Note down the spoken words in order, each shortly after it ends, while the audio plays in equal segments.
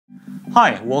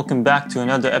Hi, welcome back to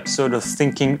another episode of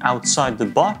Thinking Outside the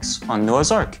Box on Noah's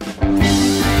Ark.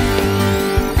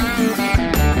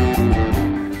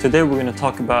 Today we're going to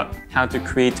talk about how to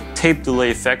create tape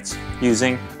delay effects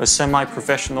using a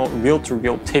semi-professional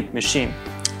reel-to-reel tape machine.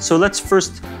 So let's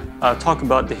first talk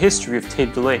about the history of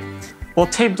tape delay. Well,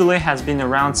 tape delay has been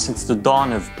around since the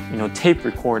dawn of tape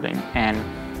recording, and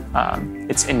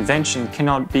its invention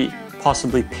cannot be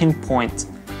possibly pinpointed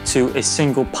to a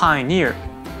single pioneer,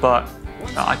 but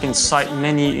I can cite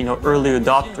many early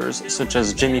adopters such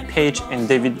as Jimmy Page and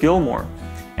David Gilmour,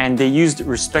 and they used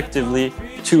respectively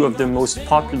two of the most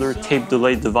popular tape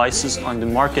delay devices on the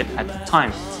market at the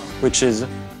time, which is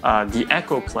the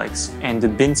Echoplex and the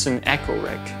Binson Echo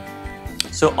Rec.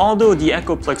 So although the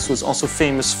Echoplex was also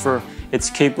famous for its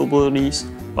capabilities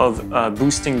of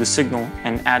boosting the signal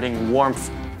and adding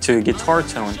warmth to a guitar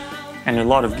tone, and a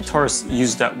lot of guitarists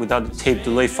use that without the tape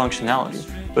delay functionality.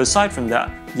 But aside from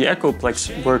that, the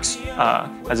Echoplex works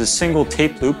as a single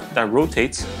tape loop that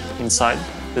rotates inside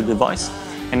the device,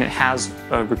 and it has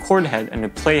a record head and a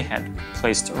play head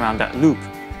placed around that loop.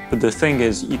 But the thing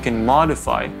is, you can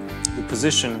modify the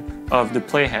position of the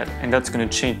play head, and that's going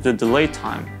to change the delay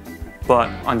time. But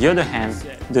on the other hand,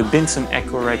 the Binson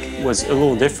Echo Rec was a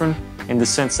little different in the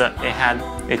sense that it had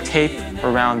a tape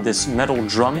around this metal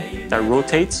drum that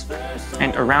rotates,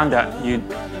 and around that you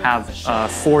have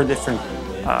 4 different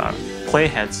play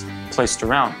heads placed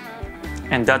around,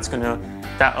 and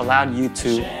that allowed you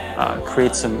to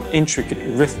create some intricate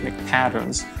rhythmic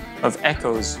patterns of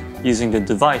echoes using the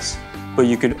device, but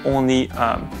you could only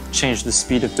change the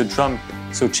speed of the drum,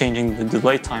 so changing the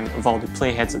delay time of all the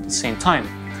play heads at the same time.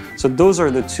 So those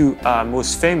are the two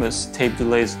most famous tape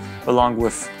delays, along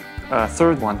with a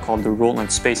third one called the roll and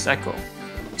space echo.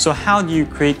 So how do you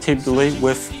create tape delay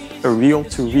with a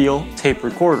reel-to-reel tape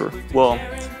recorder? Well,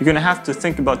 you're going to have to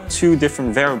think about 2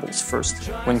 different variables first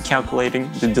when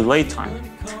calculating the delay time.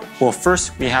 Well,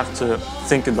 first we have to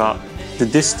think about the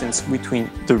distance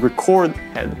between the record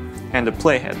head and the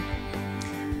play head.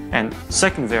 And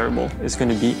second variable is going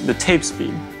to be the tape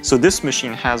speed. So this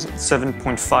machine has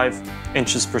 7.5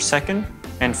 inches per second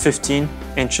and 15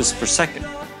 inches per second.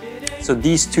 So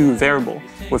these 2 variables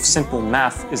with simple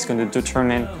math is going to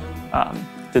determine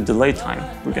the delay time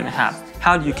we're going to have.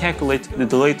 How do you calculate the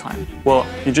delay time? Well,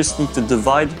 you just need to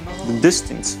divide the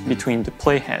distance between the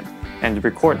play head and the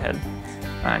record head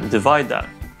and divide that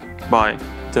by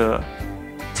the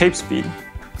tape speed.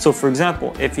 So for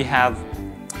example, if you have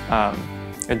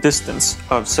a distance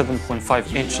of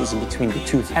 7.5 inches between the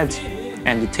 2 heads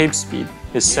and the tape speed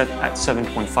is set at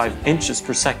 7.5 inches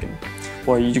per second,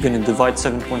 well, you're going to divide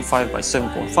 7.5 by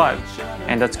 7.5,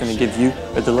 and that's going to give you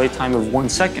a delay time of 1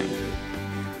 second.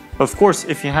 Of course,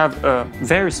 if you have a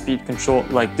vari-speed control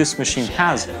like this machine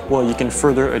has, well, you can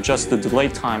further adjust the delay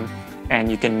time, and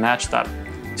you can match that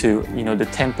to the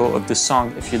tempo of the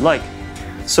song if you'd like.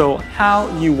 So how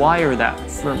do you wire that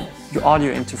from your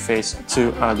audio interface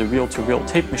to the reel-to-reel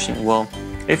tape machine? Well,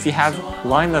 if you have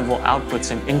line level outputs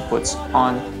and inputs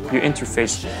on your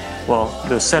interface, well,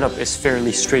 the setup is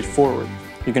fairly straightforward.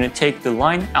 You're going to take the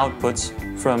line outputs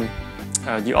from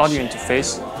the audio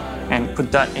interface and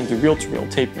put that in the reel-to-reel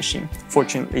tape machine.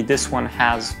 Fortunately, this one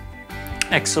has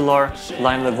XLR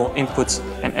line level inputs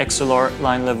and XLR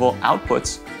line level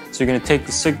outputs. So you're going to take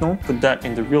the signal, put that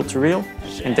in the reel-to-reel,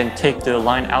 and then take the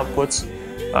line outputs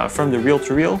from the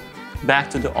reel-to-reel back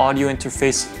to the audio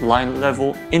interface line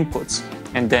level inputs.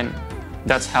 And then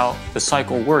that's how the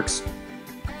cycle works.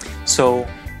 So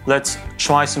let's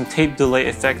try some tape delay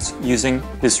effects using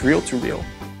this reel-to-reel.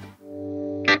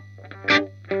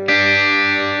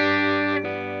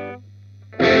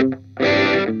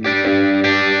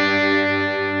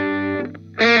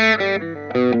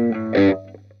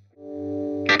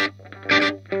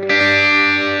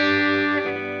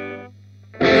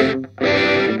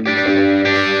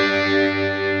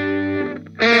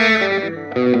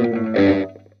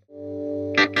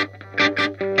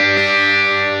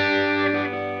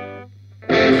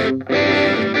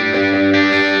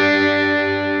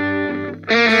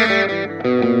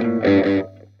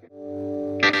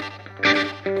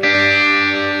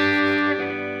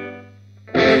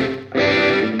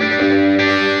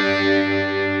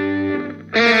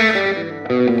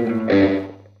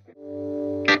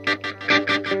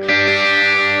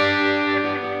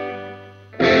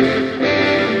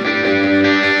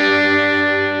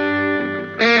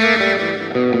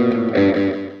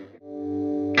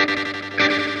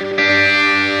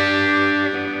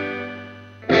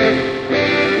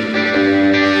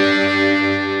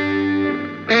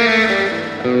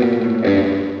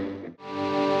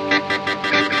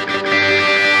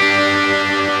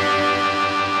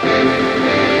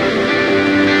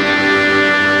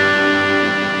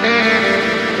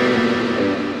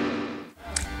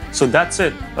 So that's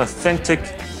it, authentic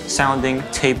sounding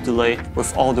tape delay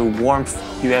with all the warmth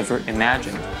you ever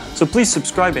imagined. So please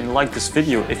subscribe and like this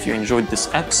video if you enjoyed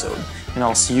this episode, and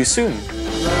I'll see you soon.